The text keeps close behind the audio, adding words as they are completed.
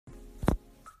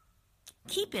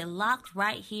Keep it locked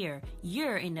right here.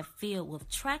 You're in the field with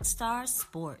Trackstar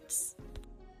Sports.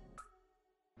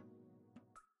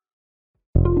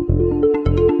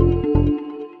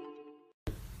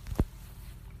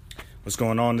 What's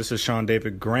going on? This is Sean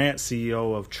David Grant,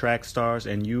 CEO of Trackstars,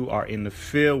 and you are in the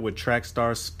field with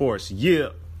Trackstar Sports.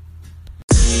 Yeah!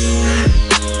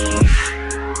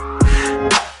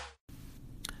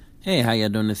 Hey, how y'all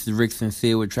doing? This is Rick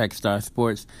Sincere with Trackstar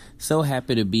Sports. So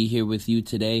happy to be here with you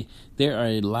today. There are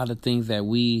a lot of things that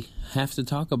we have to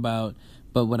talk about,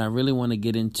 but what I really want to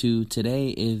get into today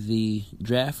is the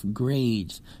draft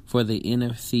grades for the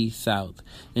NFC South.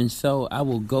 And so I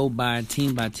will go by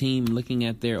team, looking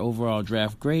at their overall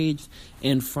draft grades,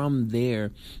 and from there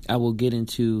I will get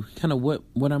into kind of what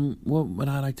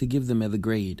I like to give them as a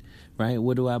grade, right?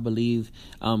 What do I believe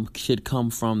should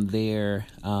come from their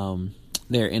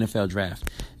NFL draft.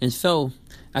 And so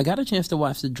I got a chance to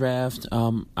watch the draft.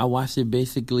 I watched it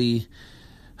basically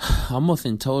almost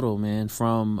in total, man,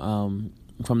 from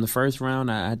the first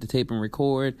round. I had to tape and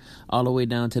record all the way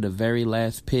down to the very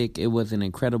last pick. It was an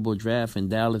incredible draft in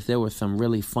Dallas. There were some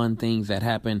really fun things that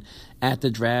happened at the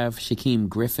draft. Shaquem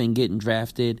Griffin getting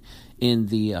drafted in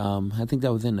the, I think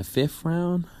that was in the fifth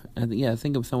round. I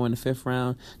think it was somewhere in the fifth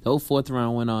round. The whole fourth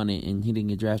round went on and he didn't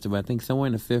get drafted, but I think somewhere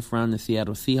in the fifth round, the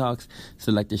Seattle Seahawks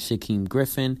selected Shaquem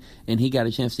Griffin, and he got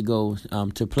a chance to go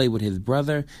to play with his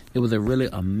brother. It was a really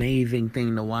amazing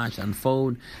thing to watch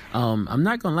unfold. I'm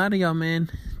not going to lie to y'all, man.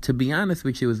 To be honest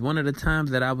with you, it was one of the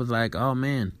times that I was like, oh,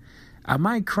 man, I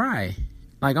might cry.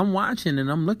 Like, I'm watching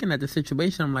and I'm looking at the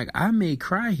situation. I'm like, I may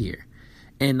cry here.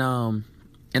 And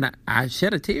I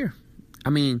shed a tear. I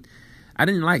mean, I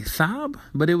didn't like sob,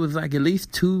 but it was like at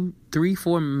least 2, 3,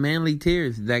 4 manly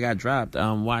tears that got dropped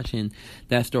watching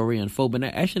that story unfold. But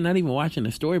actually not even watching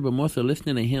the story, but more so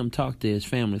listening to him talk to his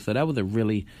family. So that was a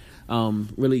really,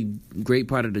 really great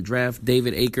part of the draft.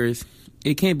 David Akers,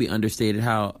 it can't be understated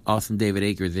how awesome David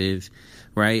Akers is,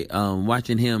 right?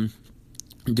 Watching him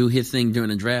do his thing during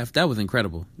the draft, that was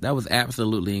incredible. That was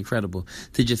absolutely incredible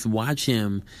to just watch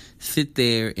him sit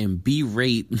there and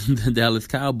berate the Dallas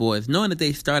Cowboys, knowing that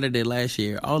they started it last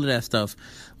year. All of that stuff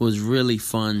was really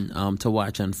fun to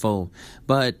watch unfold.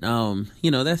 But,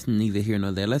 that's neither here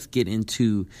nor there. Let's get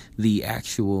into the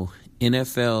actual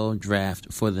NFL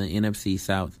draft for the NFC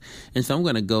South. And so I'm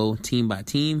going to go team by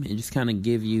team and just kind of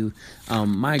give you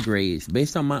my grades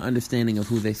based on my understanding of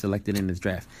who they selected in this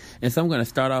draft. And so I'm going to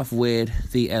start off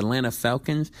with the Atlanta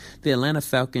Falcons. The Atlanta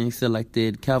Falcons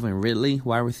selected Calvin Ridley,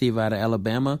 wide receiver out of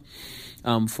Alabama,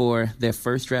 for their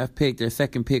first draft pick. Their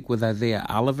second pick was Isaiah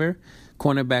Oliver,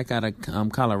 cornerback out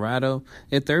of Colorado.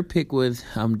 Their third pick was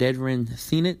Dedrin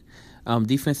Senat,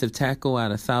 defensive tackle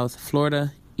out of South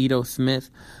Florida. Ito Smith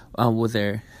was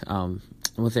their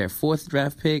fourth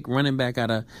draft pick, running back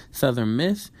out of Southern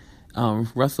Miss.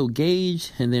 Russell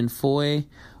Gage, and then Foye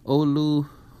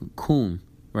Oluokun,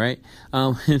 right?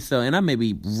 And I may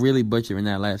be really butchering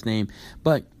that last name,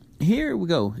 but here we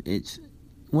go.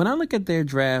 When I look at their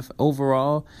draft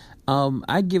overall,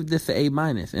 I give this an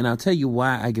A-, and I'll tell you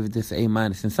why I give this an A-.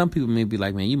 And some people may be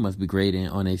like, man, you must be grading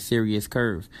on a serious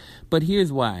curve. But here's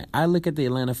why. I look at the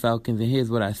Atlanta Falcons, and here's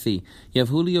what I see. You have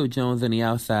Julio Jones on the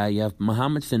outside. You have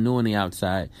Mohamed Sanu on the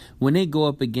outside. When they go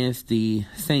up against the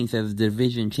Saints as a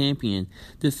division champion,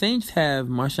 the Saints have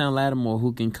Marshawn Lattimore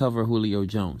who can cover Julio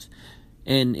Jones.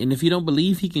 And if you don't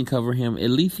believe he can cover him, at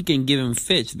least he can give him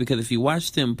fits, because if you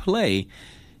watch them play,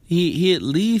 He at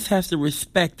least has to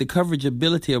respect the coverage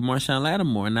ability of Marshawn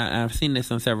Lattimore, and I've seen this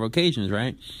on several occasions,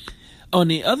 right? On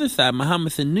the other side,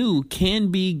 Mohamed Sanu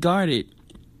can be guarded,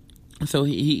 so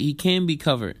he can be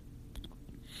covered.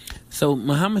 So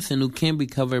Mohamed Sanu can be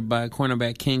covered by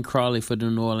cornerback Ken Crawley for the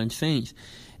New Orleans Saints.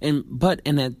 But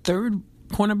in that third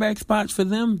cornerback spots for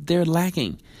them, they're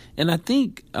lacking. And I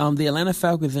think the Atlanta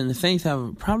Falcons and the Saints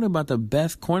have probably about the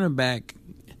best cornerback,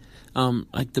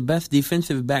 like the best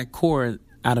defensive back core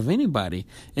out of anybody.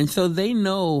 And so they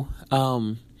know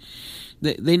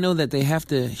they know that they have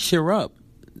to shore up,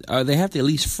 or they have to at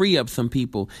least free up some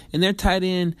people. And their tight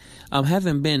end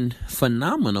hasn't been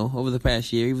phenomenal over the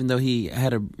past year, even though he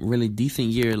had a really decent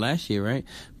year last year, right?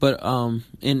 But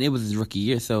and it was his rookie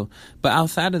year. So, but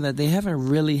outside of that, they haven't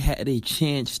really had a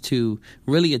chance to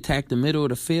really attack the middle of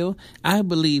the field. I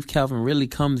believe Calvin Ridley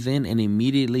comes in and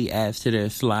immediately adds to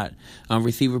their slot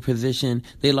receiver position.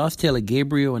 They lost Taylor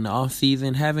Gabriel in the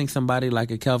offseason. Having somebody like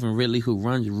a Calvin Ridley who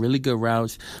runs really good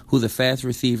routes, who's a fast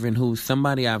receiver, and who's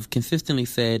somebody I've consistently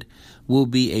said said will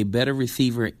be a better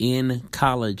receiver in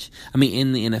the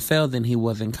NFL than he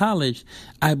was in college,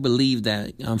 I believe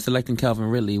that selecting Calvin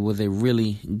Ridley was a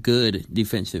really good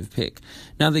defensive pick.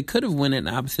 Now, they could have went in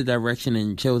the opposite direction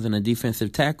and chosen a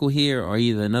defensive tackle here or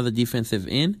either another defensive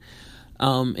end.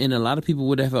 And a lot of people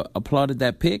would have applauded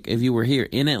that pick. If you were here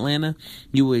in Atlanta,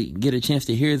 you would get a chance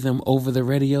to hear them over the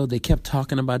radio. They kept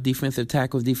talking about defensive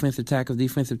tackles,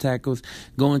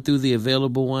 going through the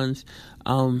available ones.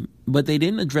 But they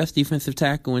didn't address defensive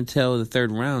tackle until the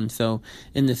third round. So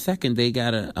in the second, they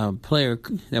got a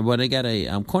cornerback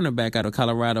out of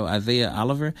Colorado, Isaiah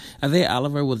Oliver. Isaiah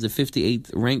Oliver was the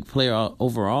 58th ranked player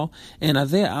overall. And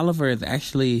Isaiah Oliver is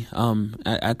actually,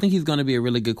 I think he's going to be a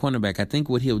really good cornerback. I think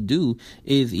what he'll do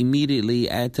is immediately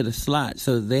add to the slot.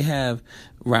 So they have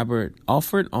Robert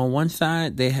Alford on one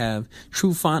side. They have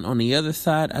Trufant on the other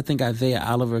side. I think Isaiah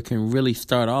Oliver can really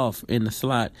start off in the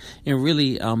slot and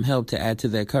really help to add to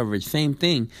their coverage. Same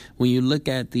thing when you look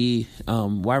at the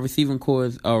wide receiving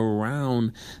cores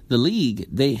around the league.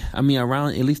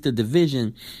 Around at least the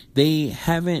division, they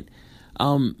haven't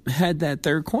had that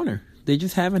third corner. They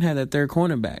just haven't had that third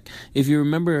cornerback. If you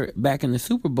remember back in the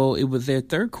Super Bowl, it was their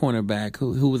third cornerback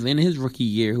who was in his rookie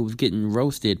year who was getting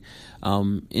roasted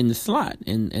in the slot.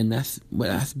 And that's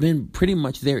been pretty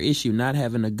much their issue, not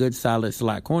having a good, solid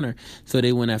slot corner. So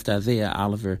they went after Isaiah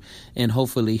Oliver, and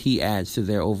hopefully he adds to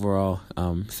their overall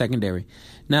secondary.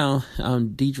 Now,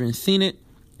 Deidre Senate,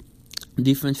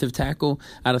 defensive tackle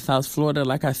out of South Florida.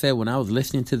 Like I said, when I was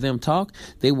listening to them talk,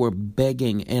 they were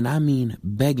begging, and I mean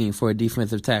begging, for a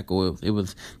defensive tackle.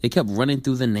 They kept running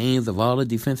through the names of all the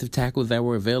defensive tackles that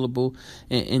were available,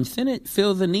 and Senate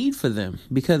feels a need for them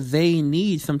because they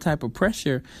need some type of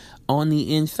pressure on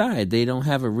the inside. They don't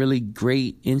have a really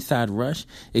great inside rush,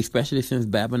 especially since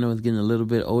Babineau is getting a little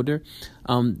bit older.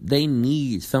 They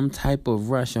need some type of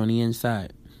rush on the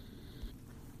inside.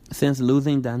 Since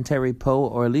losing Dontari Poe,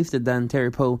 or at least the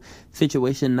Dontari Poe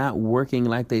situation not working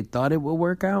like they thought it would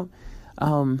work out,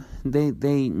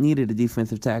 they needed a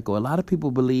defensive tackle. A lot of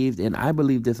people believed, and I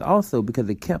believe this also because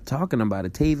they kept talking about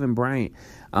it, Taven Bryant,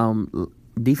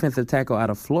 defensive tackle out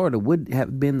of Florida, would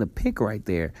have been the pick right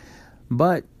there.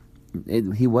 But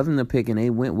he wasn't the pick, and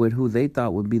they went with who they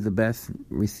thought would be the best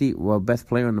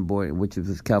player on the board, which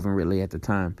was Calvin Ridley at the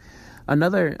time.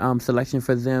 Another selection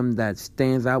for them that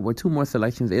stands out were two more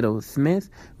selections. Ito Smith,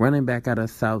 running back out of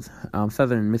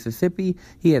southern Mississippi.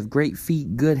 He has great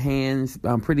feet, good hands,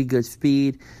 pretty good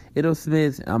speed. Ito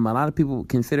Smith, a lot of people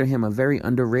consider him a very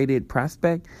underrated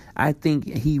prospect. I think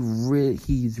he's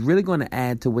really going to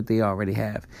add to what they already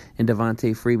have in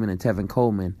Devontae Freeman and Tevin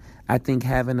Coleman. I think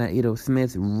having that Ito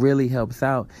Smith really helps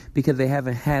out because they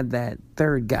haven't had that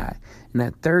third guy. And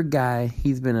that third guy,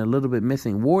 he's been a little bit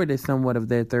missing. Ward is somewhat of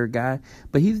their third guy,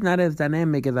 but he's not as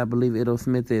dynamic as I believe Ito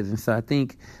Smith is. And so I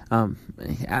think, I'm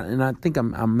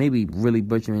maybe really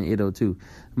butchering Ito too,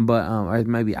 but or it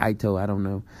might be Ito, I don't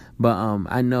know. But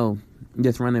I know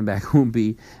this running back will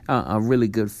be a really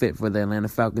good fit for the Atlanta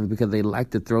Falcons because they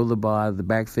like to throw the ball out of the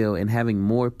backfield, and having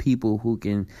more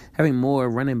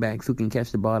running backs who can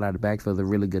catch the ball out of the backfield is a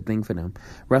really good thing for them.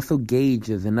 Russell Gage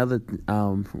is another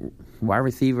wide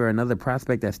receiver, another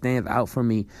prospect that stands out for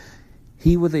me.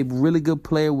 He was a really good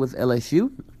player with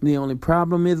LSU. The only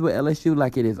problem is with LSU,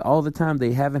 like it is all the time,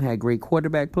 they haven't had great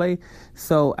quarterback play.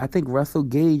 So I think Russell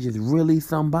Gage is really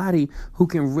somebody who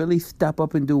can really step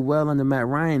up and do well under Matt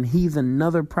Ryan. He's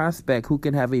another prospect who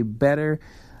can have a better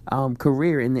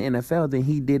career in the NFL than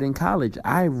he did in college.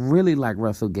 I really like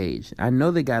Russell Gage. I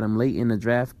know they got him late in the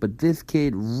draft, but this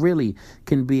kid really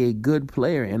can be a good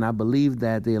player, and I believe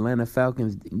that the Atlanta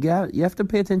Falcons, you have to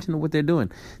pay attention to what they're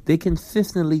doing. They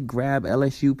consistently grab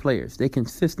LSU players. They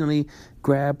consistently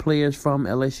grab players from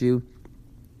LSU,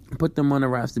 put them on the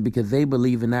roster because they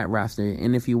believe in that roster.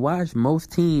 And if you watch,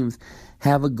 most teams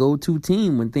have a go-to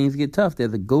team when things get tough.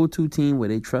 There's a go-to team where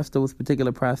they trust those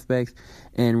particular prospects.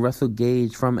 And Russell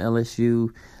Gage from LSU,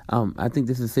 I think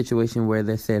this is a situation where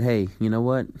they said, hey, you know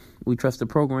what? We trust the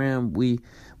program. We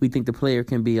think the player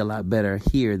can be a lot better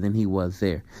here than he was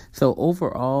there. So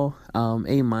overall,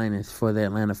 A- for the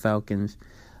Atlanta Falcons.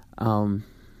 A-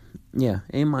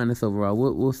 overall.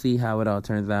 We'll see how it all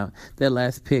turns out. Their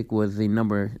last pick was the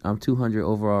number 200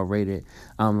 overall rated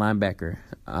linebacker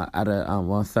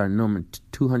number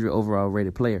 200 overall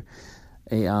rated player,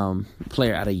 a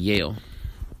player out of Yale.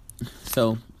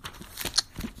 So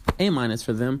A-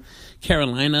 for them.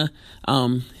 Carolina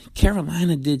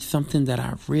did something that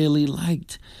I really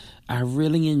liked. I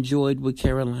really enjoyed what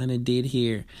Carolina did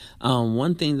here.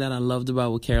 One thing that I loved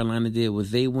about what Carolina did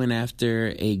was they went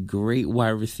after a great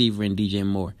wide receiver in DJ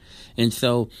Moore. And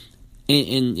so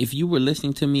And if you were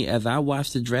listening to me as I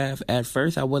watched the draft, at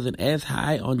first I wasn't as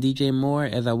high on DJ Moore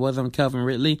as I was on Calvin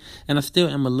Ridley, and I still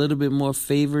am a little bit more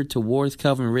favored towards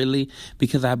Calvin Ridley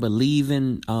because I believe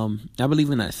in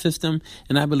that system,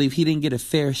 and I believe he didn't get a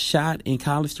fair shot in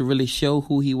college to really show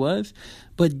who he was.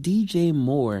 But DJ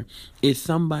Moore is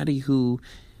somebody who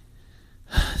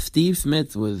Steve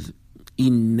Smith was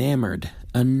enamored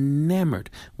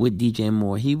with DJ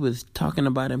Moore. He was talking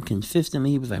about him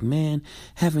consistently. He was like, man,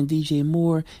 having DJ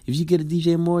Moore, if you get a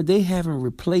DJ Moore, they haven't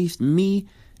replaced me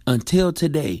until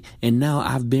today. And now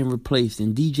I've been replaced,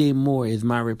 and DJ Moore is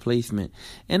my replacement.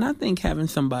 And I think having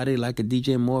somebody like a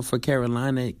DJ Moore for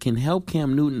Carolina can help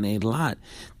Cam Newton a lot.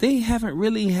 They haven't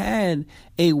really had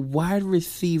a wide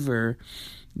receiver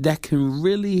that can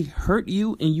really hurt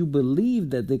you, and you believe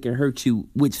that they can hurt you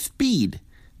with speed.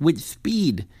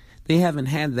 They haven't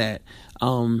had that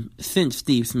since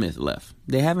Steve Smith left.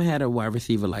 They haven't had a wide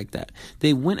receiver like that.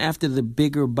 They went after the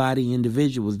bigger body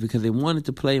individuals because they wanted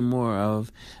to play more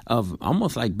of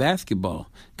almost like basketball.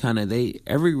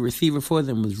 Every receiver for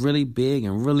them was really big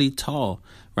and really tall,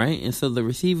 right? And so the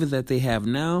receivers that they have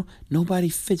now, nobody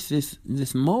fits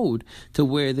this mold to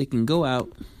where they can go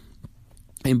out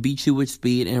and beat you with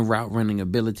speed and route running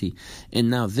ability. And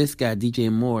now this guy,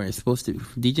 DJ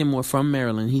Moore from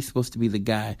Maryland, he's supposed to be the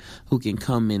guy who can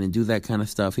come in and do that kind of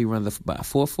stuff. He runs about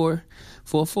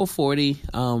 4.4 40,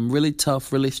 really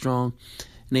tough, really strong.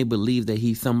 And they believe that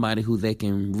he's somebody who they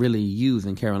can really use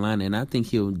in Carolina. And I think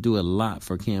he'll do a lot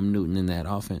for Cam Newton in that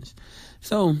offense.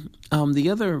 So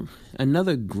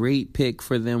another great pick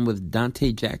for them was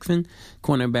Dante Jackson,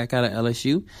 cornerback out of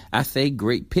LSU. I say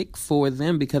great pick for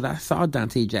them because I saw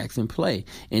Dante Jackson play.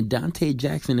 And Dante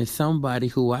Jackson is somebody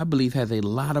who I believe has a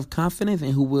lot of confidence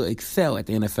and who will excel at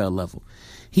the NFL level.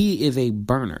 He is a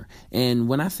burner. And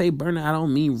when I say burner, I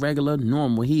don't mean regular,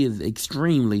 normal. He is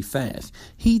extremely fast.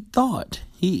 He's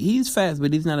fast,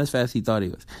 but he's not as fast as he thought he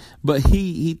was. But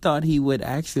he thought he would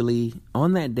actually,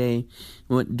 on that day,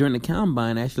 during the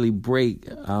combine, actually break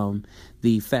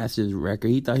the fastest record.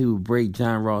 He thought he would break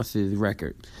John Ross's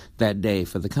record that day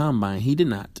for the combine. He did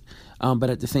not. But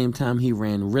at the same time, he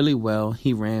ran really well.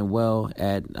 He ran well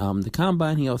at the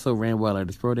combine. He also ran well at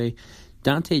his pro day.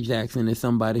 Dante Jackson is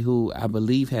somebody who I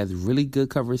believe has really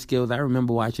good coverage skills. I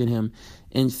remember watching him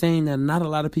and saying that not a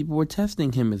lot of people were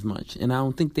testing him as much. And I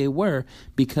don't think they were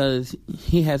because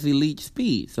he has elite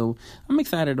speed. So I'm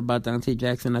excited about Dante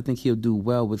Jackson. I think he'll do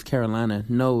well with Carolina.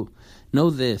 Know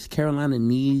this, Carolina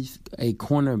needs a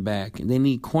cornerback. They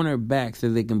need cornerbacks that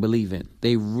they can believe in.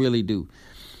 They really do.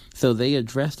 So they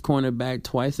addressed cornerback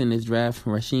twice in this draft.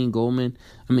 Golden.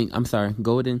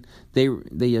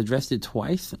 They addressed it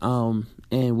twice, and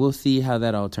we'll see how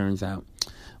that all turns out.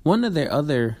 One of their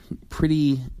other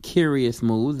pretty curious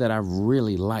moves that I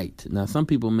really liked. Now, some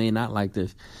people may not like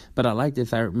this, but I like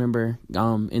this. I remember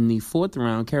in the 4th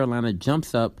round, Carolina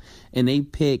jumps up and they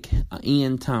pick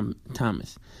Ian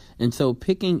Thomas. And so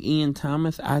picking Ian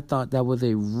Thomas, I thought that was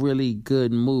a really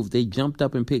good move. They jumped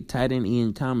up and picked tight end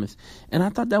Ian Thomas. And I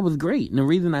thought that was great. And the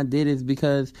reason I did is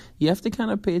because you have to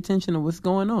kind of pay attention to what's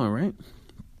going on, right?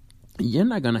 You're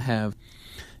not going to have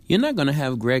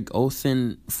Greg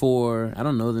Olsen for, I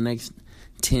don't know, the next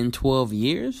 10, 12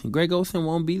 years. Greg Olsen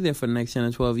won't be there for the next 10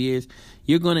 or 12 years.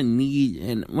 You're going to need,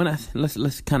 and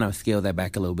let's kind of scale that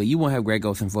back a little bit. You won't have Greg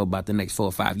Olsen for about the next 4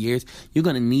 or 5 years. You're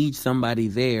going to need somebody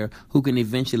there who can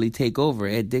eventually take over.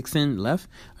 Ed Dickson left,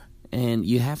 and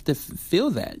you have to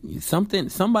fill that.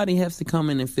 Somebody has to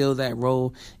come in and fill that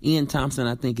role. Ian Thompson,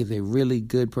 I think, is a really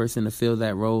good person to fill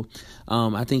that role.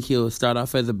 I think he'll start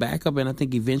off as a backup, and I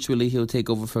think eventually he'll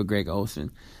take over for Greg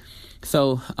Olsen.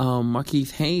 So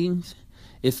Marquise Haynes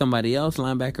is somebody else,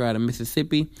 linebacker out of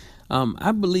Mississippi.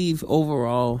 I believe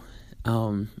overall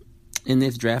in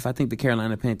this draft, I think the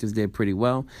Carolina Panthers did pretty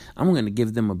well. I'm going to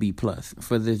give them a B+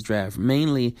 for this draft,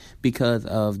 mainly because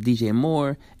of DJ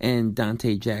Moore and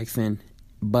Dante Jackson.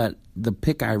 But the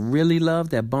pick I really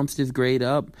love that bumps this grade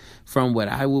up from what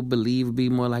I will believe would be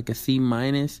more like a C-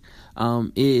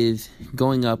 is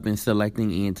going up and selecting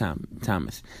Ian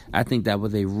Thomas. I think that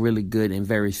was a really good and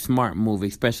very smart move,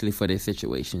 especially for this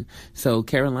situation. So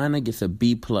Carolina gets a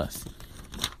B+.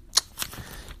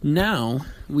 Now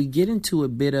we get into a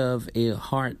bit of a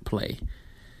heart play,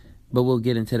 but we'll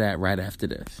get into that right after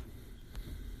this.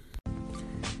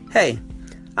 Hey,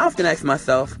 I often ask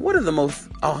myself, what are the most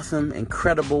awesome,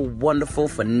 incredible, wonderful,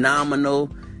 phenomenal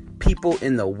people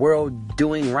in the world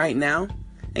doing right now?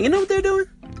 And you know what they're doing?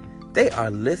 They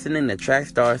are listening to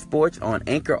Trackstar Sports on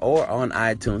Anchor or on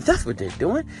iTunes. That's what they're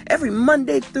doing. Every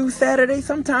Monday through Saturday,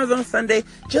 sometimes on Sunday,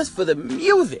 just for the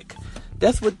music.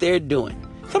 That's what they're doing.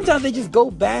 Sometimes they just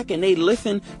go back and they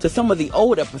listen to some of the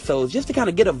old episodes just to kind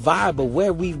of get a vibe of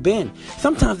where we've been.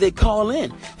 Sometimes they call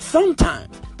in.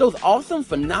 Sometimes those awesome,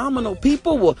 phenomenal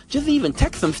people will just even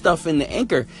text some stuff in the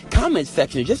Anchor comment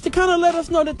section just to kind of let us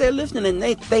know that they're listening and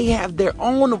they have their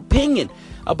own opinion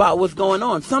about what's going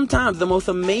on. Sometimes the most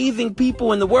amazing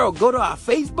people in the world go to our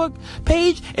Facebook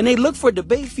page and they look for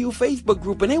Debate Fuel Facebook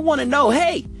group and they want to know,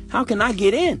 hey, how can I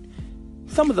get in?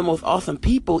 Some of the most awesome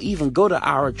people even go to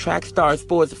our Trackstar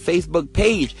Sports Facebook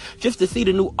page just to see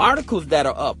the new articles that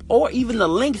are up, or even the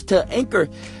links to Anchor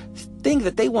things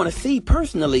that they want to see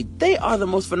personally. They are the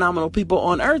most phenomenal people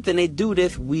on earth, and they do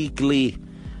this weekly.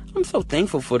 I'm so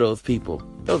thankful for those people,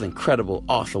 those incredible,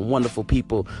 awesome, wonderful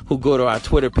people who go to our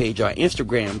Twitter page, our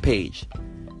Instagram page,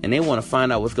 and they want to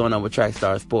find out what's going on with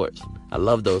Trackstar Sports. I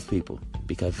love those people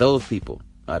because those people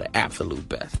are the absolute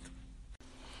best.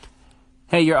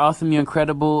 Hey, you're awesome, you're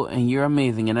incredible, and you're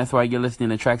amazing, and that's why you're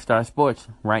listening to Trackstar Sports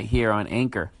right here on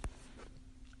Anchor.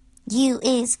 You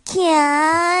is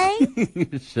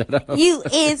kind. Shut up. You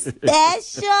is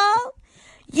special.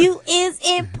 You is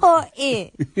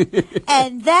important.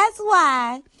 And that's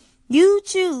why you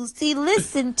choose to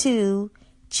listen to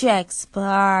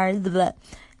Trackstar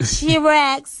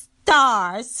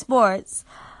Sports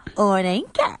on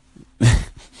Anchor.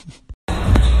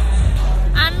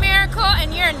 I'm Miracle,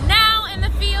 and you're now in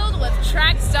the field with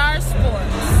Trackstar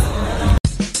Sports.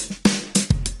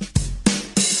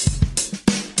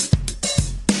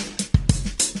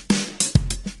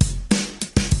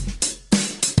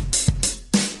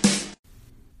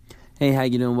 Hey, how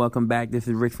you doing? Welcome back. This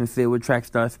is Rick Sincere with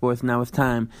Trackstar Sports. Now it's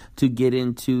time to get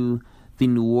into the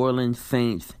New Orleans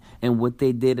Saints and what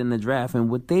they did in the draft and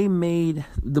what they made.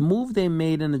 The move they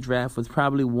made in the draft was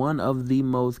probably one of the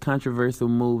most controversial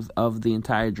moves of the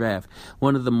entire draft.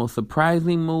 One of the most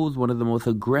surprising moves, one of the most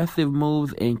aggressive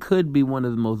moves, and could be one of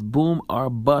the most boom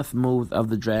or bust moves of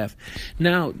the draft.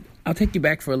 Now, I'll take you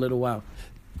back for a little while.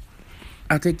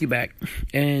 I'll take you back,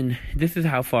 and this is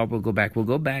how far we'll go back. We'll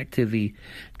go back to the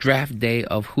draft day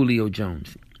of Julio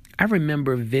Jones. I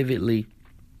remember vividly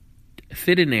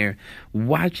sitting there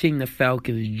watching the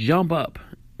Falcons jump up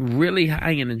really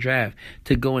high in the draft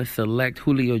to go and select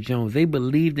Julio Jones. They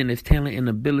believed in his talent and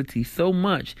ability so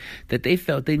much that they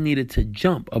felt they needed to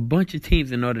jump a bunch of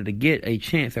teams in order to get a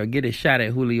chance or get a shot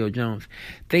at Julio Jones.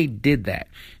 They did that.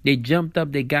 They jumped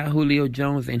up, they got Julio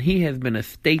Jones, and he has been a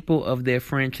staple of their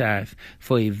franchise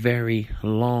for a very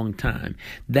long time.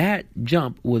 That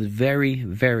jump was very,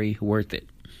 very worth it.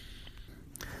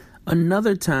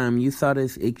 Another time you saw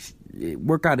this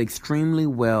work out extremely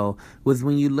well was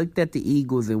when you looked at the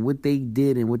Eagles and what they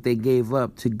did and what they gave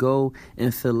up to go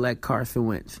and select Carson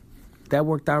Wentz. That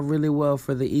worked out really well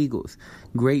for the Eagles.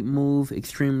 Great move,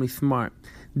 extremely smart.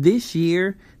 This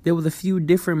year, there was a few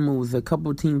different moves a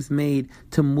couple teams made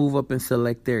to move up and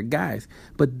select their guys.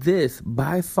 But this,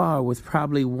 by far, was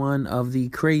probably one of the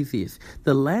craziest.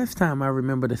 The last time I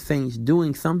remember the Saints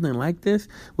doing something like this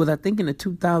was, I think, in the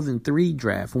 2003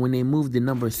 draft when they moved the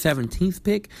number 17th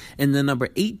pick and the number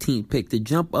 18th pick to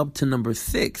jump up to number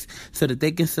 6 so that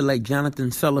they can select Jonathan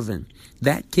Sullivan.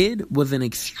 That kid was an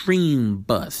extreme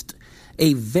bust.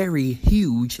 A very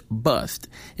huge bust.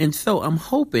 And so I'm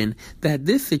hoping that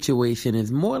this situation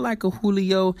is more like a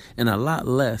Julio and a lot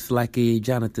less like a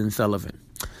Jonathan Sullivan.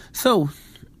 So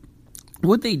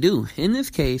what they do, in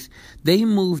this case, they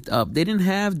moved up. They didn't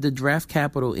have the draft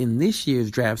capital in this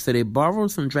year's draft, so they borrowed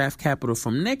some draft capital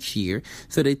from next year.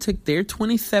 So they took their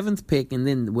 27th pick, and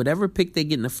then whatever pick they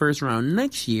get in the first round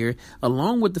next year,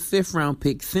 along with the 5th round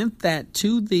pick, sent that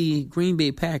to the Green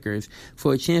Bay Packers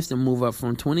for a chance to move up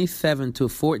from 27 to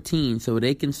 14 so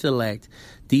they can select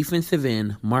defensive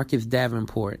end Marcus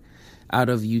Davenport out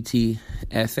of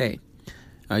UTSA,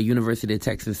 University of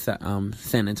Texas,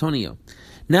 San Antonio.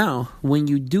 Now, when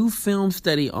you do film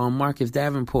study on Marcus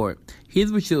Davenport,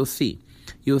 here's what you'll see.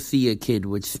 You'll see a kid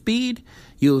with speed.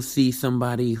 You'll see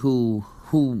somebody who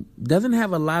doesn't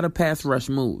have a lot of pass rush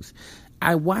moves.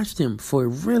 I watched him for a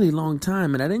really long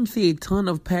time, and I didn't see a ton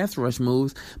of pass rush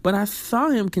moves, but I saw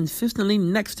him consistently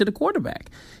next to the quarterback.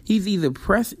 He's either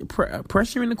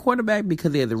pressuring the quarterback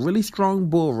because he has a really strong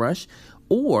bull rush,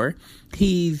 or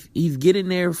he's getting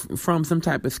there from some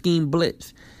type of scheme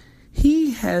blitz.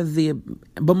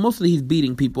 But mostly he's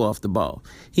beating people off the ball.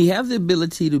 He has the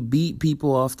ability to beat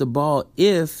people off the ball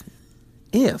if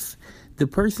the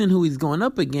person who he's going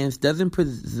up against doesn't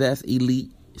possess elite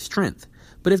strength.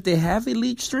 But if they have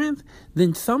elite strength,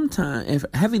 then if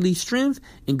have elite strength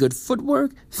and good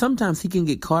footwork, sometimes he can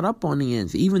get caught up on the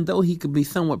ends. Even though he could be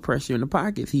somewhat pressure in the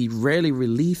pockets, he rarely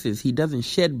releases. He doesn't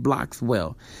shed blocks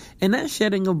well. And that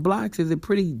shedding of blocks is a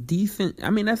pretty decent,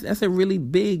 that's a really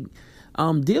big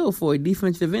deal for a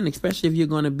defensive end, especially if you're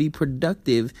going to be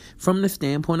productive from the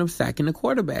standpoint of sacking the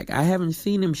quarterback. I haven't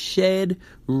seen him shed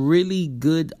really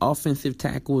good offensive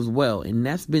tackle as well, and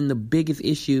that's been the biggest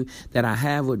issue that I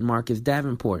have with Marcus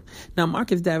Davenport. Now,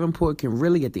 Marcus Davenport can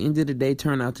really, at the end of the day,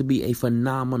 turn out to be a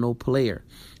phenomenal player.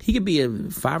 He could be a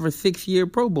 5 or 6 year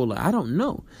Pro Bowler. I don't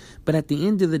know. But at the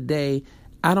end of the day,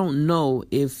 I don't know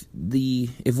if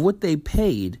what they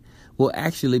paid will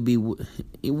actually be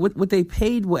what they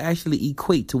paid will actually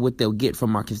equate to what they'll get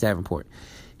from Marcus Davenport.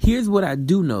 Here's what I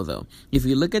do know, though. If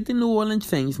you look at the New Orleans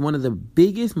Saints, one of the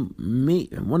biggest,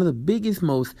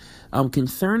 most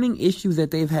concerning issues that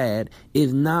they've had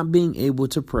is not being able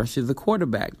to pressure the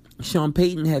quarterback. Sean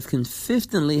Payton has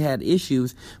consistently had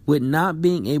issues with not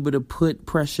being able to put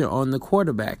pressure on the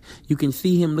quarterback. You can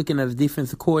see him looking at his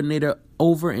defensive coordinator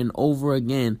over and over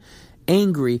again,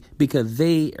 angry because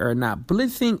they are not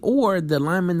blitzing or the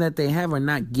linemen that they have are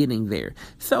not getting there.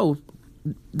 So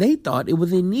they thought it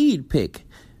was a need pick.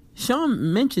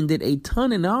 Sean mentioned it a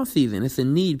ton in the offseason. It's a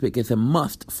need pick. It's a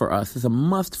must for us. It's a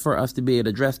must for us to be able to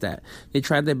address that. They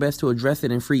tried their best to address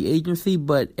it in free agency,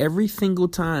 but every single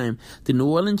time the New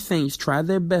Orleans Saints try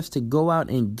their best to go out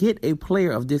and get a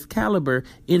player of this caliber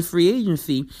in free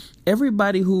agency,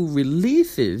 everybody who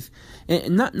releases,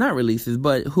 not releases,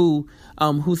 but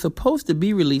who's supposed to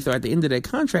be released or at the end of their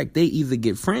contract, they either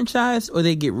get franchised or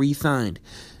they get re-signed.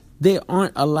 There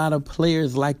aren't a lot of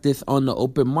players like this on the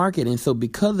open market. And so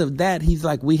because of that, he's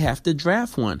like, we have to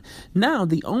draft one. Now,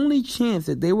 the only chance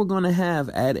that they were going to have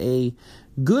at a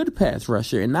good pass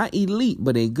rusher, and not elite,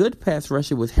 but a good pass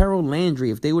rusher was Harold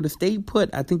Landry. If they would have stayed put,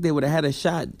 I think they would have had a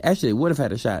shot. Actually, they would have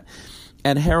had a shot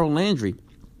at Harold Landry.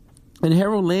 And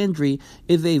Harold Landry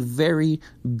is a very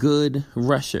good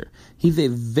rusher. He's a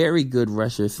very good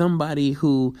rusher. Somebody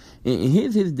who, and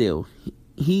here's his deal.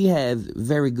 He has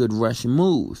very good rush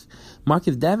moves.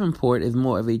 Marcus Davenport is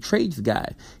more of a traits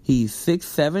guy. He's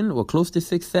 6'7", or close to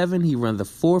 6'7". He runs a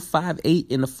 4.58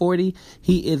 in the 40.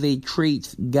 He is a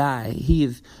traits guy. He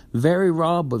is very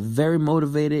raw, but very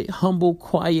motivated, humble,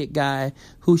 quiet guy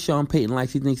who Sean Payton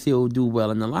likes. He thinks he'll do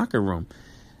well in the locker room.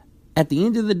 At the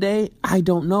end of the day, I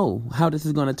don't know how this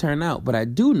is going to turn out, but I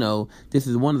do know this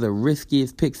is one of the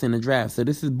riskiest picks in the draft. So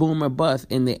this is boom or bust,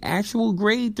 and the actual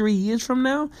grade 3 years from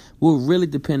now will really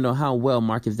depend on how well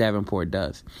Marcus Davenport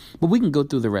does. But we can go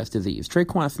through the rest of these.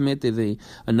 Tre'Quan Smith is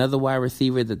another wide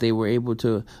receiver that they were able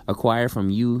to acquire from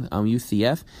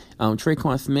UCF.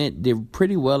 Tre'Quan Smith did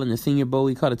pretty well in the Senior Bowl.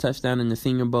 He caught a touchdown in the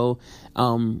Senior Bowl.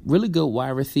 Really good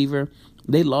wide receiver.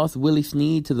 They lost Willie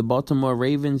Snead to the Baltimore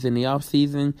Ravens in the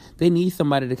offseason. They need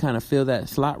somebody to kind of fill that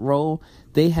slot role.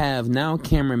 They have now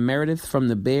Cameron Meredith from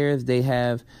the Bears. They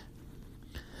have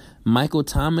Michael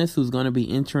Thomas, who's going to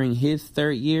be entering his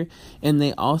third year. And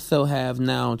they also have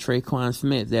now Tre'Quan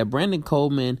Smith. They have Brandon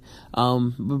Coleman.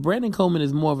 But Brandon Coleman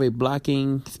is more of a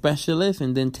blocking specialist.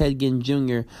 And then Ted Ginn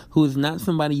Jr., who is not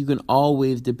somebody you can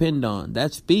always depend on.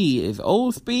 That speed is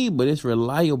old speed, but it's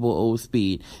reliable old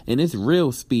speed. And it's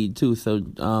real speed, too. So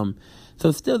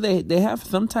still they have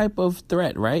some type of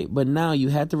threat, right? But now you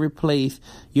had to replace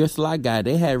your slot guy.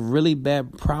 They had really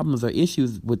bad problems or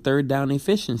issues with third down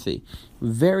efficiency.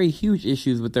 Very huge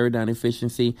issues with third down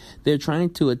efficiency. They're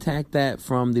trying to attack that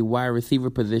from the wide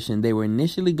receiver position. They were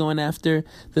initially going after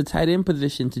the tight end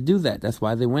position to do that. That's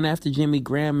why they went after Jimmy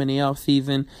Graham in the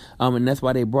offseason, and that's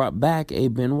why they brought back a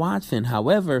Ben Watson.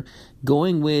 However,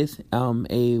 going with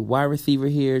a wide receiver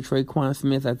here, Tre'Quan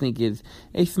Smith, I think is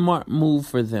a smart move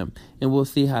for them, and we'll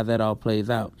see how that all plays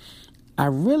out. I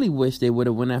really wish they would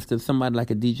have went after somebody like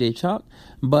a DJ Chalk,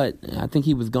 but I think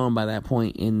he was gone by that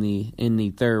point in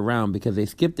the third round because they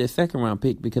skipped their second round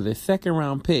pick because their second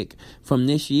round pick from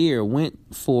this year went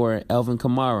for Alvin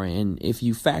Kamara. And if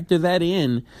you factor that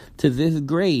in to this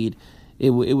grade, it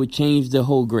would change the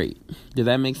whole grade. Does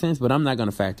that make sense? But I'm not going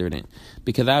to factor it in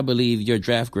because I believe your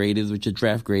draft grade is what your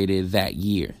draft grade is that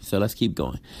year. So let's keep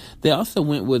going. They also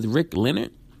went with Rick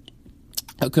Leonard,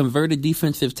 a converted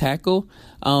defensive tackle,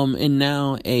 and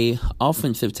now a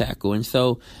offensive tackle. And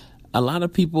so a lot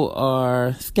of people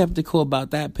are skeptical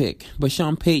about that pick. But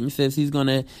Sean Payton says he's going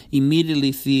to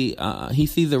immediately he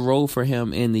sees a role for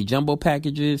him in the jumbo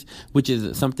packages, which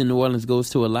is something New Orleans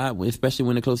goes to a lot, especially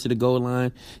when they're close to the goal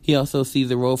line. He also sees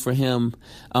a role for him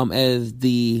as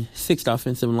the sixth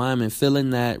offensive lineman, filling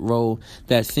that role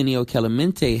that Senio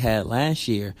Kelemete had last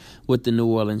year with the New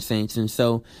Orleans Saints. And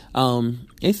so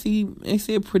I see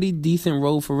a pretty decent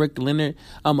role for Rick Leonard.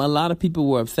 A lot of people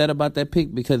were upset about that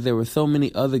pick because there were so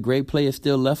many other great players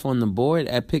still left on the board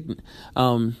at pick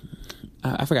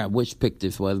I forgot which pick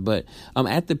this was, but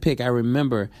at the pick, I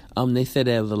remember they said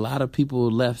there was a lot of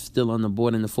people left still on the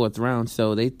board in the 4th round,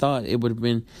 so they thought it would have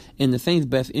been in the Saints'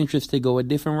 best interest to go a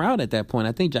different route at that point.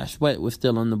 I think Josh Sweat was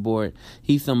still on the board.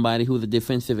 He's somebody who's a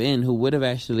defensive end who would have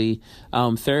actually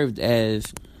served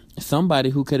as somebody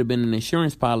who could have been an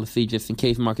insurance policy just in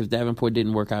case Marcus Davenport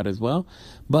didn't work out as well.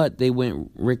 But they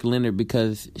went Rick Leonard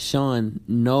because Sean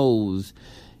knows.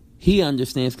 He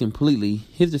understands completely.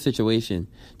 Here's the situation.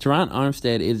 Teron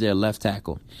Armstead is their left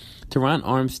tackle. Teron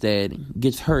Armstead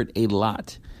gets hurt a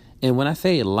lot. And when I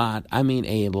say a lot, I mean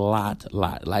a lot.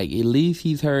 Like, at least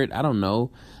he's hurt, I don't know,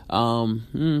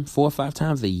 4 or 5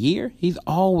 times a year. He's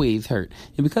always hurt.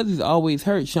 And because he's always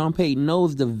hurt, Sean Payton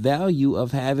knows the value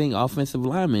of having offensive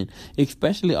linemen,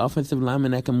 especially offensive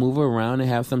linemen that can move around and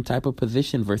have some type of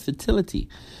position versatility.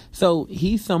 So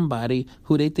he's somebody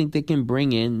who they think they can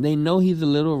bring in. They know he's a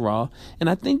little raw. And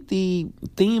I think the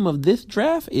theme of this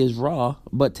draft is raw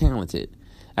but talented.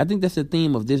 I think that's the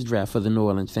theme of this draft for the New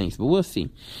Orleans Saints, but we'll see.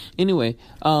 Anyway,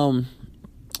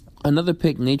 another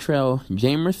pick, Natrell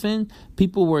Jamerson.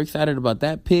 People were excited about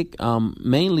that pick.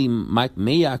 Mainly Mike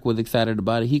Mayock was excited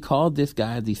about it. He called this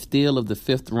guy the steal of the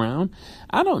 5th round.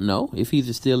 I don't know if he's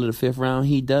a steal of the 5th round.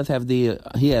 He does have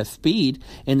he has speed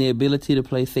and the ability to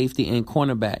play safety and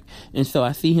cornerback. And so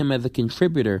I see him as a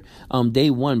contributor day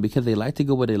one because they like to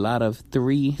go with a lot of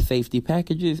 3 safety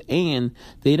packages, and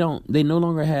they no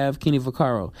longer have Kenny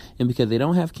Vaccaro. And because they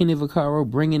don't have Kenny Vaccaro,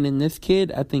 bringing in this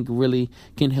kid, I think really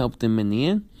can help them in the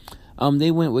end.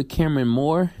 They went with Cameron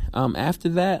Moore. After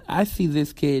that, I see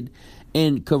this kid,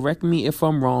 and correct me if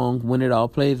I'm wrong when it all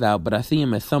plays out, but I see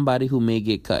him as somebody who may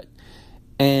get cut.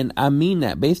 And I mean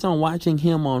that. Based on watching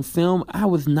him on film, I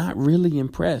was not really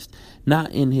impressed.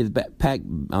 Not in his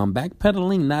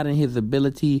backpedaling, not in his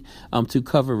ability to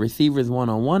cover receivers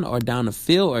one-on-one or down the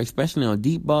field, or especially on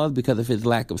deep balls because of his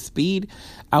lack of speed.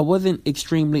 I wasn't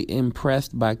extremely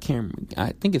impressed by Cameron.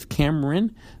 I think it's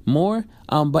Cameron Moore,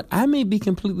 but I may be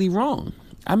completely wrong.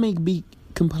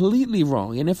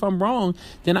 And if I'm wrong,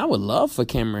 then I would love for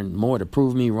Cameron Moore to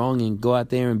prove me wrong and go out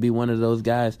there and be one of those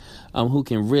guys who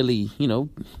can really,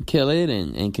 kill it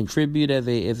and contribute as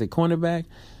a cornerback.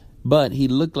 But he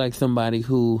looked like somebody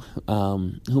who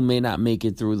may not make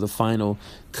it through the final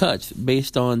cuts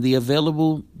based on the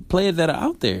available players that are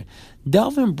out there.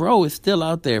 Delvin Breaux is still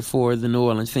out there for the New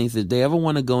Orleans Saints. If they ever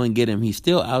want to go and get him, he's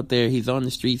still out there. He's on the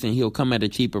streets, and he'll come at a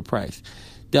cheaper price.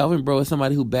 Delvin Breaux is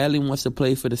somebody who badly wants to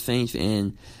play for the Saints,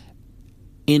 and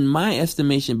in my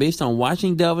estimation, based on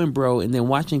watching Delvin Breaux and then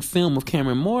watching film of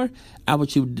Cameron Moore, I would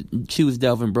choose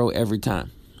Delvin Breaux every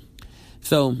time.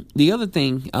 So the other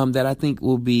thing that I think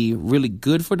will be really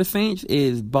good for the Saints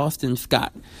is Boston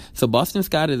Scott. So Boston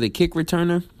Scott is a kick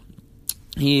returner.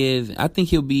 I think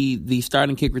he'll be the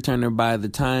starting kick returner by the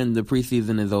time the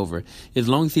preseason is over. As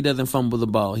long as he doesn't fumble the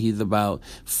ball. He's about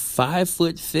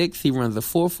 5'6". He runs a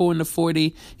 4.4 in the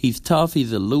 40. He's tough.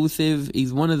 He's elusive.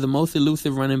 He's one of the most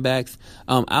elusive running backs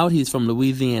out. He's from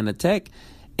Louisiana Tech,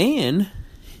 and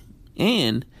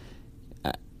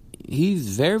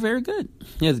he's very, very good.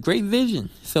 He has great vision.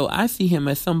 So I see him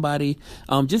as somebody,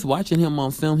 just watching him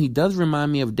on film, he does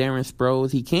remind me of Darren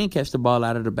Sproles. He can catch the ball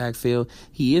out of the backfield.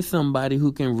 He is somebody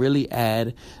who can really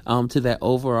add to that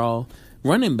overall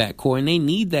running back core, and they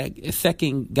need that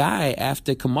second guy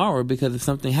after Kamara, because if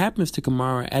something happens to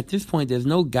Kamara, at this point, there's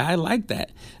no guy like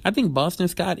that. I think Boston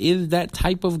Scott is that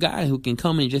type of guy who can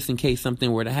come in just in case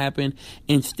something were to happen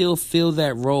and still fill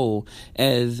that role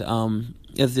as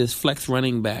this flex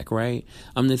running back, right?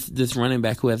 This running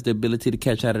back who has the ability to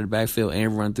catch out of the backfield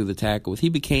and run through the tackles. He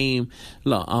became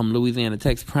Louisiana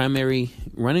Tech's primary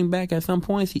running back at some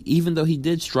points. Even though he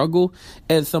did struggle,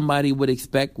 as somebody would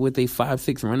expect with a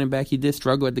 5'6" running back, he did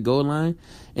struggle at the goal line.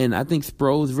 And I think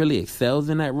Sproles really excels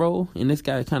in that role, and this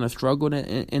guy kind of struggled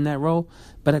in that role.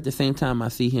 But at the same time, I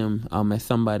see him as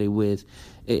somebody with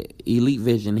elite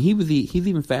vision. He's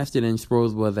even faster than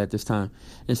Sproles was at this time.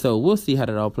 And so we'll see how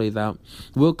that all plays out.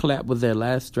 Will Clapp was their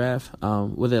last draft,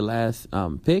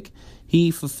 pick.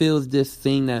 He fulfills this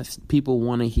thing that people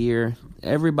want to hear.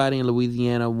 Everybody in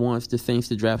Louisiana wants the Saints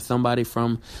to draft somebody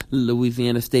from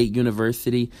Louisiana State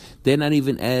University. They're not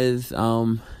even as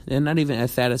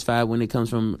satisfied when it comes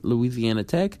from Louisiana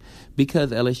Tech,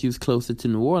 because LSU's closer to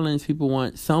New Orleans. People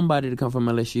want somebody to come from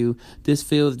LSU. This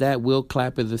feels that Will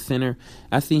Clapp is a center.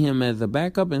 I see him as a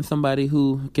backup and somebody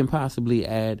who can possibly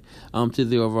add to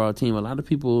the overall team. A lot of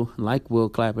people like Will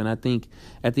Clapp, and I think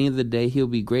at the end of the day, he'll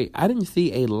be great. I didn't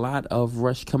see a lot of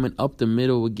rush coming up the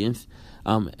middle against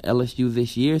LSU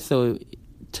this year. So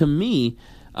to me,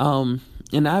 and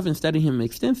I haven't studied him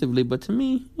extensively, but to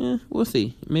me, we'll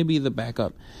see. Maybe the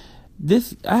backup.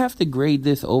 I have to grade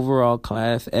this overall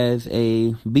class as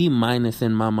a B- in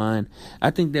my mind.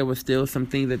 I think there was still some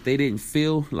things that they didn't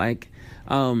feel like.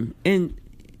 And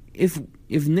if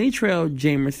Natrell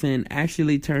Jamerson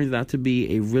actually turns out to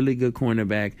be a really good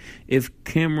cornerback, if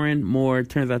Cameron Moore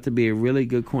turns out to be a really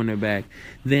good cornerback,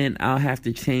 then I'll have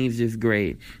to change this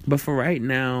grade. But for right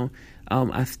now,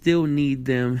 I still need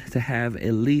them to have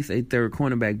at least a third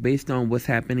cornerback based on what's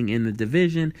happening in the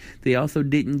division. They also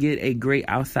didn't get a great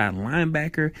outside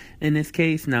linebacker in this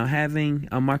case. Now, having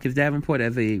Marcus Davenport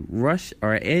as a rush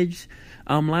or edge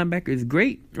linebacker is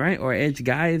great, right? Or edge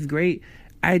guy is great.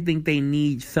 I think they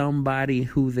need somebody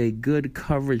who's a good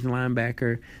coverage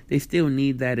linebacker. They still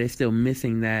need that. They're still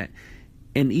missing that.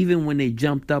 And even when they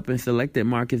jumped up and selected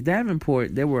Marcus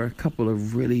Davenport, there were a couple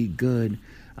of really good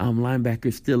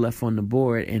linebackers still left on the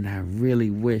board, and I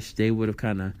really wish they would have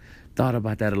kind of thought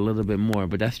about that a little bit more.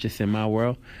 But that's just in my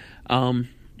world.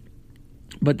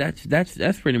 But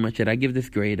that's pretty much it. I give this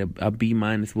grade a B-.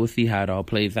 We'll see how it all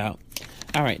plays out.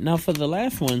 All right, now for the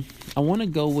last one, I want to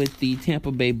go with the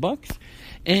Tampa Bay Bucks.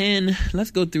 And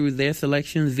let's go through their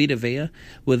selections. Vita Vea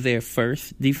was their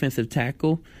first defensive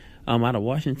tackle out of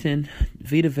Washington.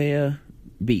 Vita Vea,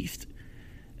 beast.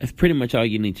 That's pretty much all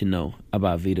you need to know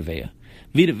about Vita Vea.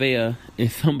 Vita Vea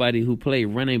is somebody who played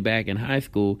running back in high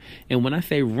school. And when I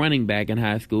say running back in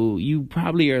high school, you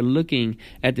probably are looking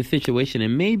at the situation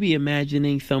and maybe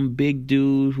imagining some big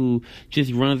dude who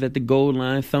just runs at the goal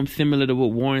line, something similar to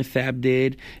what Warren Sapp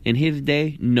did in his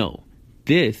day. No,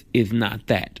 this is not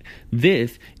that.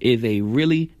 This is a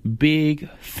really big,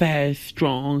 fast,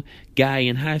 strong guy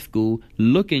in high school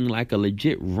looking like a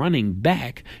legit running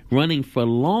back, running for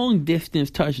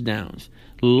long-distance touchdowns.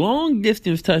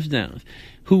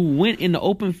 Who went in the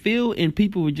open field and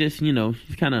people would just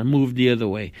kind of move the other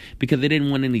way because they didn't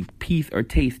want any piece or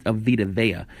taste of Vita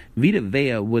Vea. Vita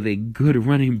Vea was a good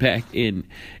running back in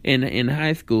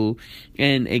high school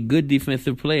and a good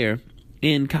defensive player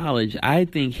in college. I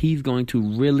think he's going to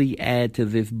really add to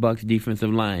this Bucs defensive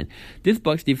line. This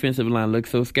Bucs defensive line looks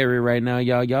so scary right now,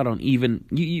 y'all. Y'all don't even,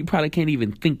 you probably can't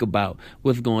even think about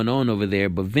what's going on over there.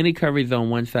 But Vinny Curry's on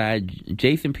one side,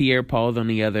 Jason Pierre-Paul's on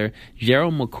the other,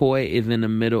 Gerald McCoy is in the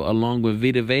middle along with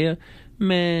Vita Vea.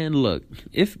 Man, look,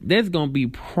 there's going to be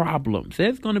problems.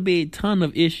 There's going to be a ton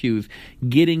of issues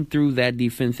getting through that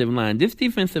defensive line. This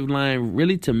defensive line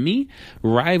really, to me,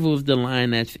 rivals the line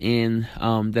that's in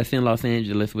Los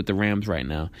Angeles with the Rams right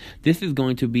now. This is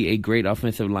going to be a great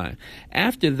offensive line.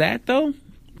 After that, though,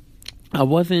 I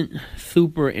wasn't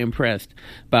super impressed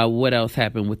by what else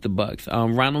happened with the Bucs.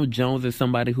 Ronald Jones is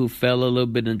somebody who fell a little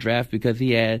bit in the draft because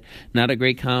he had not a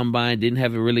great combine, didn't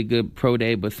have a really good pro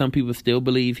day, but some people still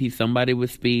believe he's somebody with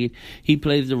speed. He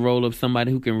plays the role of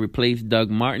somebody who can replace Doug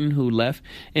Martin, who left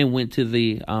and went to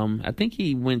the, I think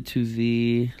he went to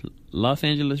the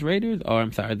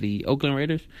the Oakland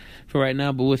Raiders for right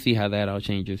now, but we'll see how that all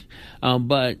changes.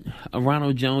 But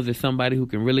Ronald Jones is somebody who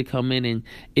can really come in, and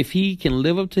if he can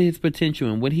live up to his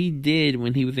potential and what he did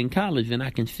when he was in college, then I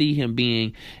can see him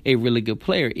being a really good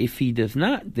player. If he does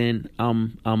not, then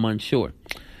I'm unsure.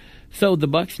 So the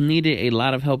Bucs needed a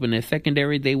lot of help in their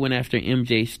secondary. They went after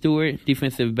MJ Stewart,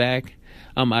 defensive back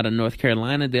out of North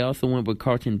Carolina. They also went with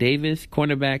Carlton Davis,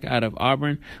 cornerback out of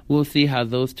Auburn. We'll see how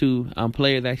those two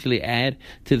players actually add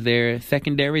to their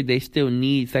secondary. They still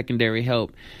need secondary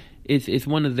help. It's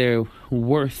one of their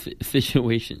worst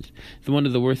situations. It's one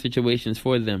of the worst situations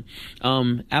for them.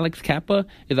 Alex Kappa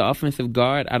is an offensive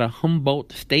guard out of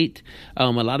Humboldt State. A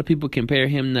lot of people compare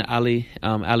him to Ali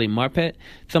Marpet,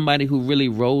 somebody who really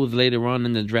rose later on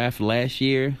in the draft last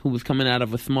year, who was coming out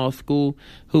of a small school,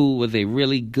 who was a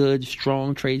really good,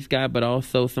 strong traits guy, but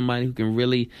also somebody who can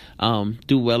really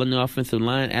do well in the offensive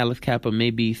line. Alex Kappa may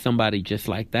be somebody just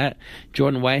like that.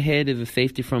 Jordan Whitehead is a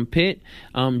safety from Pitt.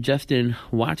 Justin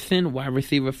Watson, wide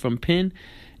receiver from Penn,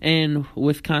 and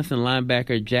Wisconsin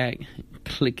linebacker Jack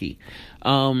Clicky.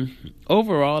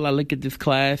 Overall, I look at this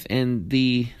class, and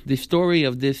the story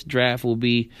of this draft will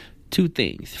be two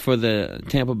things for the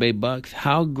Tampa Bay Bucs.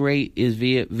 How great is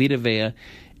Vita Vea,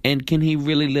 and can he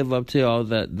really live up to all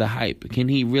the hype? Can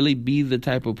he really be the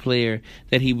type of player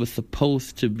that he was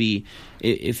supposed to be?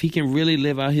 If he can really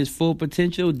live out his full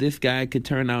potential, this guy could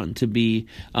turn out to be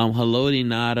Haloti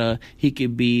Ngata. He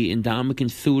could be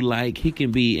Ndamukong Suh-like. He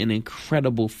can be an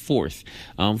incredible force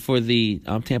for the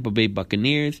Tampa Bay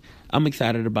Buccaneers. I'm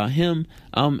excited about him.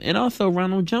 And also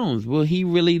Ronald Jones. Will he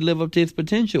really live up to his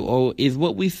potential? Or is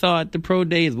what we saw at the pro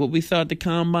day, is what we saw at the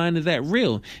combine, is that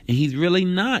real? And he's really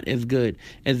not as good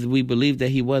as we believe that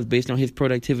he was based on his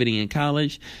productivity in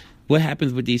college. what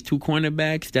happens with these two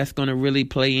cornerbacks, that's going to really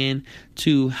play in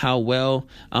to how well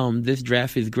this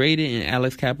draft is graded. And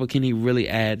Alex Cappa, can he really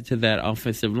add to that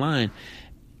offensive line?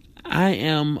 I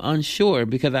am unsure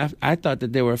because I thought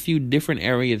that there were a few different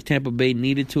areas Tampa Bay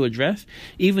needed to address.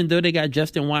 Even though they got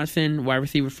Justin Watson, wide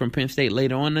receiver from Penn State,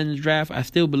 later on in the draft, I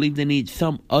still believe they need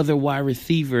some other wide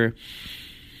receiver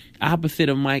opposite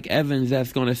of Mike Evans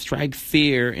that's going to strike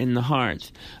fear in the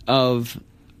hearts of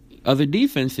other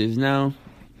defenses. Now,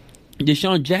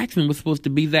 Deshaun Jackson was supposed to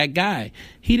be that guy.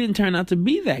 He didn't turn out to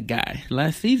be that guy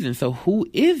last season. So who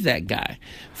is that guy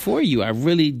for you? I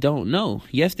really don't know.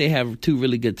 Yes, they have two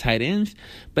really good tight ends,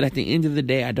 but at the end of the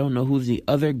day, I don't know who's the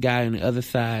other guy on the other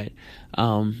side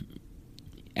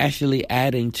actually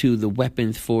adding to the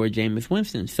weapons for Jameis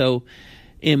Winston. So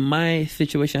in my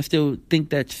situation, I still think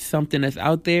that's something that's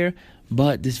out there,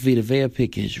 but this Vita Vea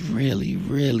pick is really,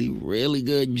 really, really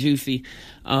good and juicy.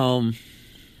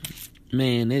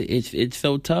 Man, it's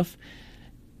so tough.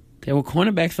 There were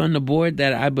cornerbacks on the board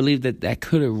that I believe that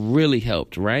could have really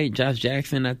helped, right? Josh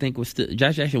Jackson, I think was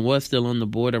still on the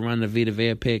board around the Vita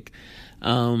Vea pick.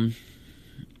 I'm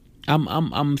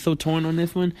so torn on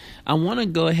this one. I want to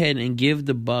go ahead and give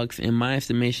the Bucs, in my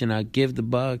estimation, I'll give the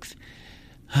Bucs.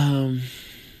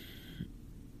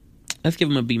 Let's give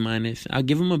them a B-. I'll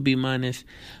give them a B-. In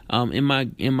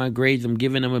my grades, I'm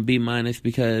giving them a B-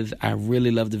 because I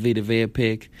really love the Vita Vea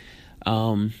pick.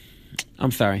 I'm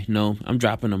sorry. No, I'm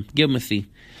dropping them. Give them a C.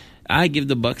 I give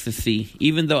the Bucs a C.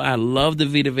 Even though I love the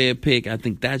Vita Vea pick, I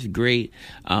think that's great.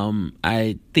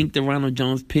 I think the Ronald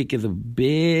Jones pick is a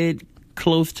bit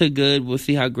close to good. We'll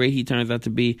see how great he turns out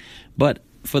to be. But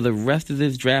for the rest of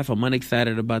this draft, I'm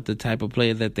unexcited about the type of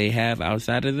player that they have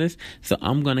outside of this. So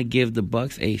I'm going to give the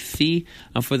Bucs a C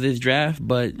for this draft,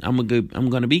 but I'm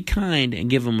going to be kind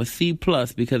and give them a C+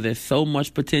 because there's so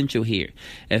much potential here.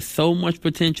 There's so much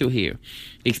potential here,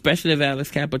 especially if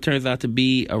Alex Cappa turns out to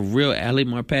be a real Ali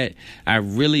Marpet. I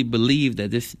really believe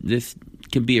that this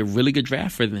can be a really good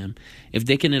draft for them. If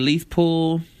they can at least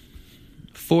pull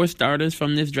 4 starters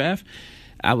from this draft,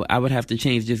 I would have to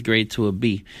change this grade to a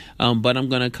B. But I'm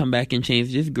going to come back and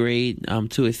change this grade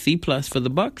to a C+ for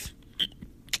the Bucs.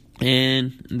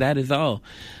 And that is all.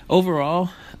 Overall,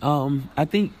 I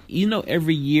think,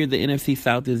 every year the NFC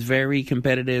South is very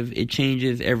competitive. It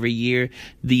changes every year.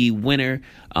 The winner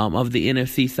of the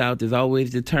NFC South is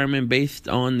always determined based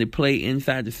on the play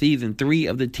inside the season. 3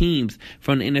 of the teams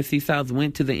from the NFC South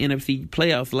went to the NFC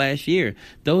playoffs last year.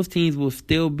 Those teams will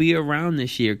still be around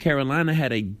this year. Carolina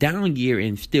had a down year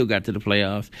and still got to the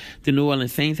playoffs. The New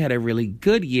Orleans Saints had a really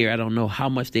good year. I don't know how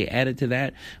much they added to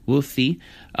that. We'll see.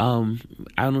 I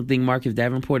don't think Marcus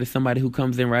Davenport is somebody who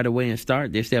comes in right away and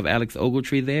starts. They still have Alex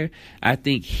Ogletree there. I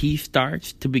think he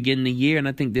starts to begin the year, and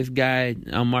I think this guy,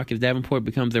 Marcus Davenport,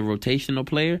 becomes a rotational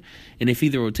player. And if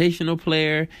he's a rotational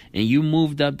player and you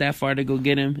moved up that far to go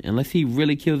get him, unless he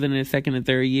really kills it in his second and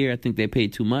third year, I think they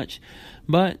paid too much.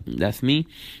 But that's me.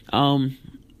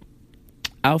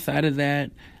 Outside of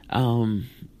that,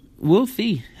 we'll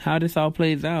see how this all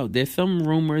plays out. There's some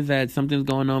rumors that something's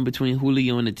going on between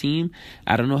Julio and the team.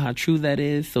 I don't know how true that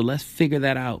is, so let's figure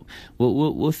that out.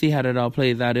 We'll see how that all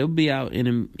plays out. It'll be out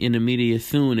in the media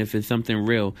soon if it's something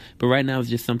real. But right now it's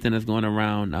just something that's going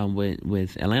around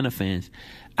with Atlanta fans.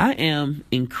 I am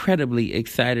incredibly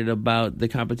excited about the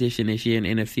competition this year in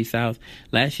NFC South.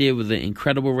 Last year was an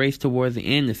incredible race towards the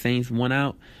end. The Saints won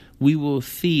out. We will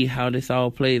see how this all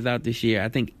plays out this year. I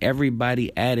think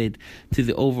everybody added to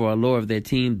the overall lore of their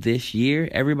team this year.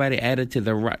 Everybody added to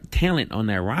the talent on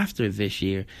their roster this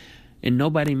year. And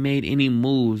nobody made any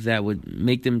moves that would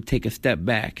make them take a step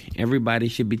back. Everybody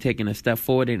should be taking a step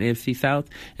forward in NFC South.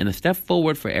 And a step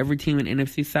forward for every team in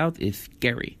NFC South is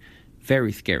scary.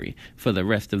 Very scary for the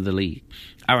rest of the league.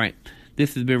 All right.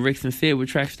 This has been Rick Sincere with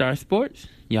Trackstar Sports.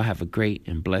 Y'all have a great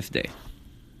and blessed day.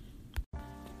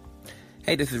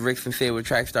 Hey, this is Rick Sincere with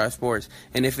Trackstar Sports,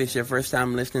 and if it's your first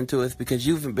time listening to us because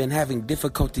you've been having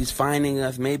difficulties finding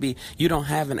us, maybe you don't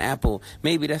have an Apple,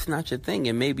 maybe that's not your thing,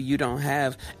 and maybe you don't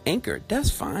have Anchor,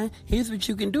 that's fine. Here's what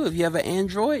you can do. If you have an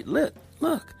Android, look,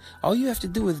 all you have to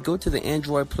do is go to the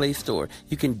Android Play Store.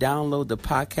 You can download the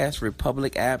Podcast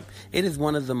Republic app. It is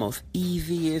one of the most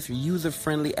easiest,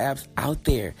 user-friendly apps out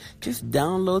there. Just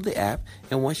download the app,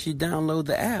 and once you download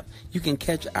the app, you can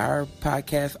catch our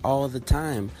podcast all the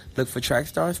time. Look for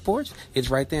Trackstar Sports.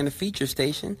 It's right there in the feature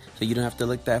station, so you don't have to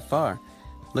look that far.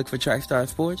 Look for Trackstar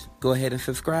Sports. Go ahead and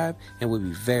subscribe, and we'll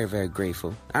be very, very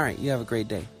grateful. All right, you have a great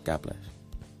day. God bless.